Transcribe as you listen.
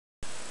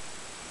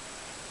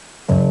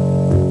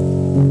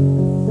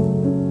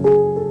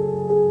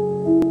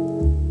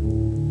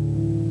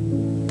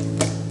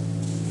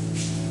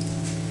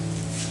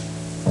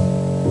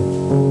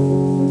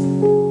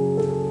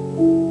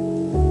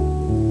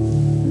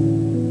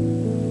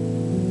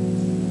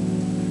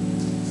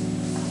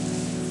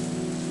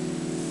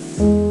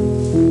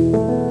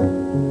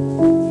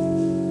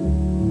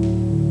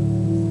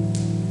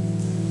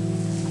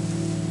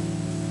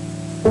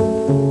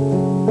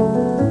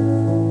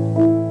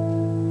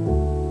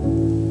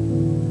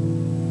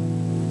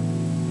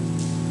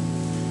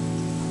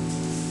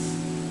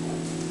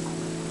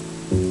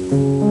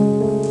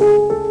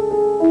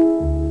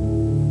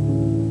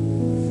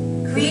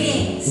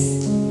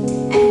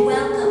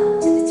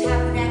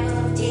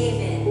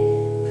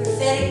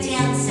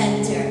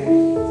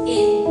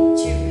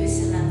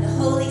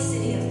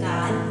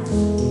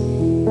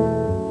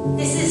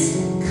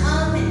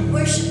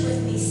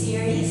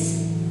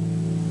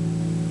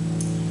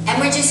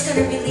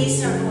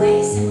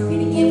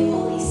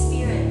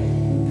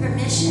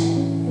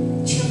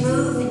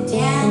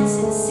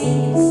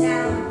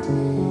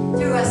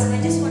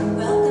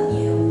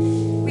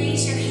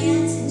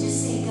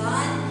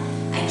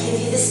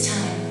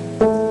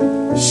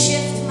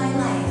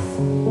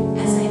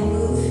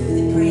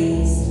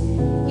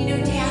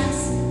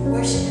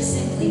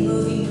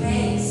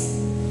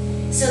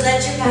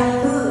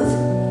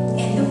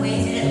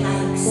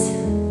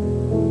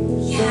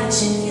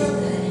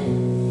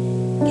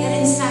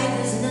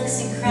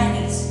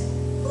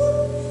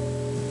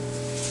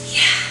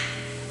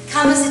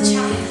as a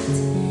child.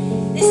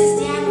 This is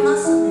Dan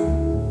Musselman.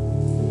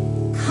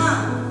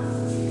 Come.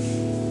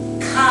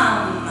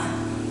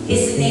 Come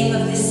is the name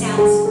of this sound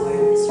score of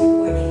this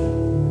recording.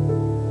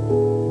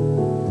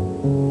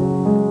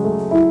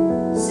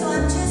 So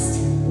I'm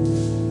just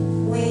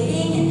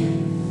waiting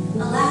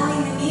and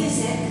allowing the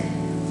music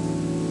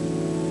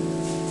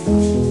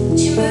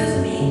to move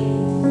me.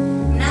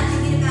 I'm not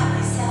thinking about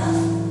myself.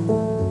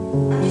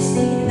 I'm just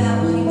thinking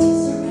about wanting to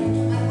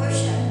surrender my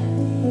worship.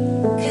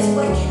 Because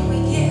what can we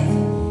give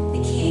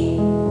the King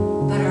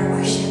but our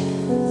worship?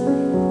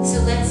 So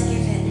let's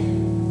give it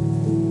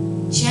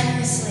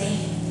generously,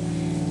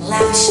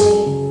 lavishly,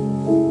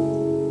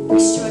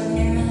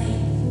 extraordinarily,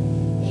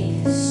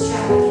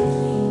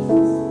 extravagantly.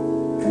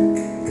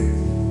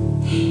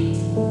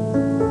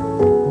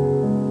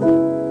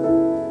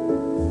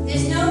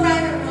 There's no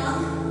right or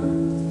wrong.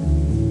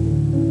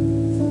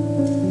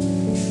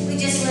 We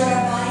just let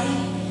our body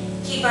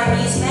keep our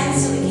knees bent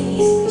so we can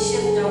easily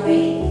shift our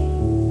weight.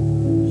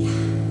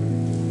 Yeah.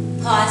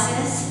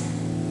 Pauses.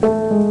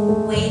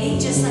 Waiting,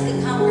 just like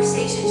a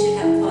conversation should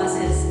have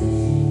pauses,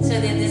 so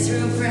that there's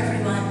room for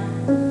everyone.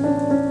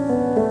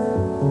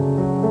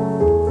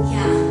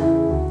 Yeah.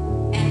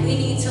 And we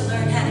need to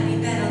learn how to be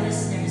better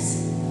listeners.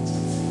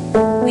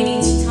 We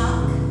need to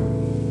talk,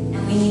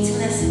 and we need to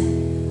listen.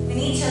 We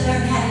need to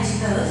learn how to do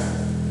both.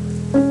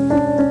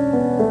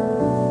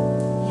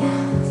 Yeah.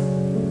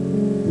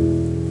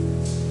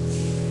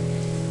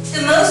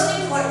 The most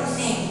important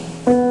thing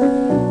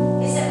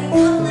is that we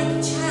come like a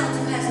child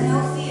who has no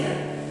fear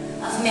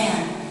of man.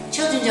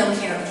 Children don't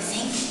care what we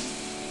think.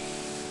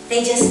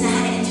 They just know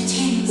how to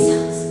entertain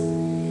themselves.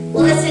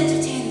 Well, let's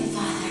entertain the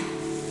Father.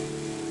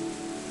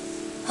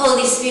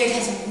 Holy Spirit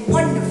has a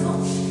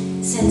wonderful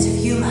sense of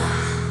humor.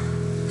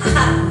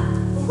 Ha-ha.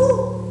 Woo-hoo.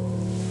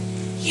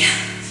 Yeah.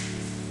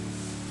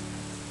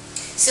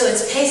 So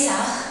it's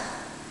Pesach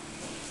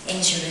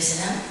in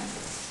Jerusalem.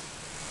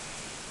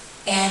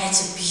 And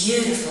it's a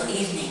beautiful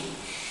evening.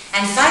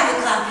 And 5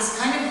 o'clock is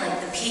kind of like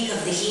the peak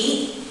of the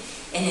heat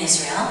in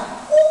Israel.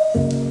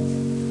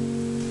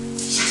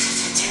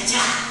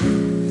 Cha-cha-cha-cha-cha.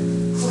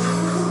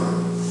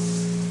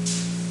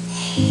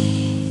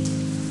 Hey.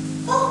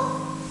 Oh.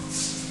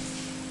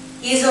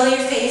 Use all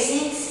your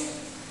facings,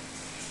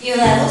 your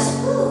levels.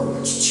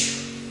 Ooh.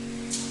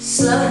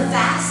 Slow and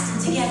fast,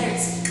 and together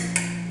it's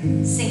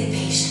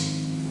syncopation.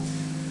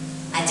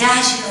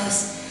 Adagio is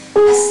a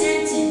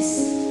sentence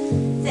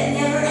that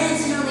never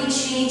ends and only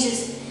changes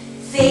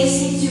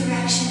facing,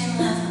 direction, and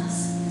levels.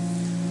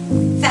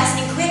 Fast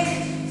and quick,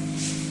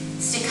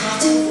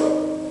 staccato.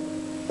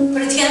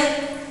 Put it together,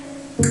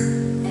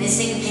 and it's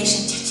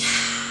syncopation. Cha-cha.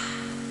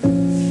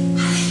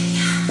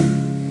 Hallelujah.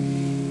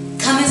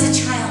 Come as a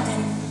child,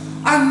 and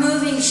our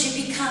moving should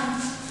become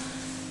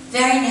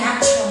very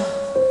natural.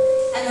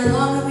 And the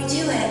longer we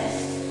do it,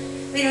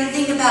 we don't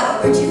think about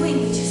what we're doing,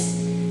 we just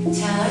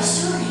tell our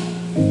story.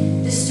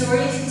 The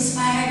story is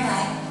inspired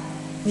by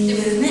the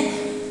movement,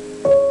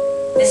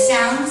 the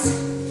sounds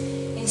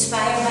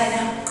inspired by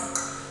the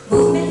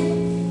movement,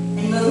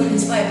 and movement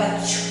inspired by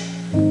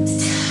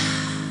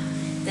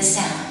the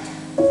sound.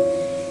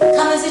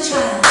 Come as a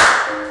child,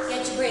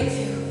 get your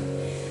breakthrough,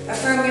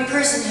 affirm your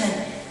personhood,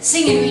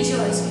 sing and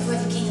rejoice before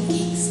the King of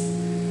Kings.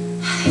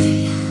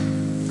 Hallelujah.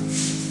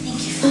 Thank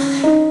you,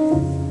 Father.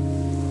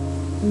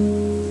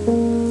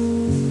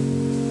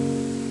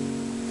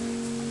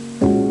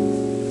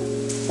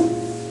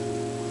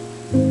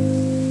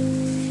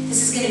 This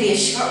is going to be a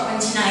short one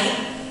tonight,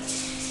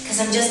 because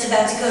I'm just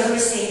about to go to a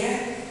Seder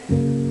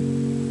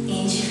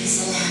in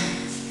Jerusalem.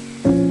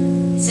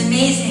 It's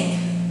amazing.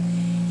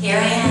 Here I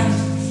am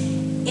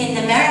in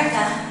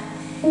America,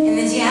 in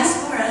the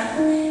diaspora.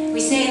 We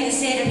say in the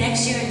Seder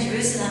next year in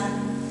Jerusalem.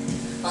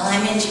 Well,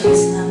 I'm in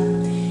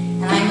Jerusalem,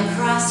 and I'm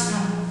across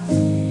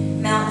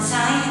from Mount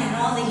Zion and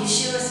all the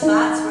Yeshua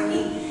spots where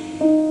he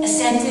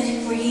ascended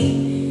and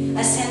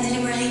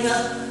where he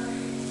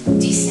will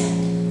descend.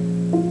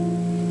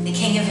 The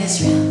King of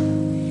Israel,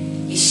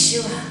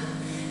 Yeshua.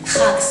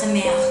 Chag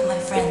Sameach, my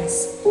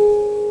friends.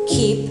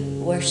 Keep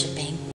worshiping.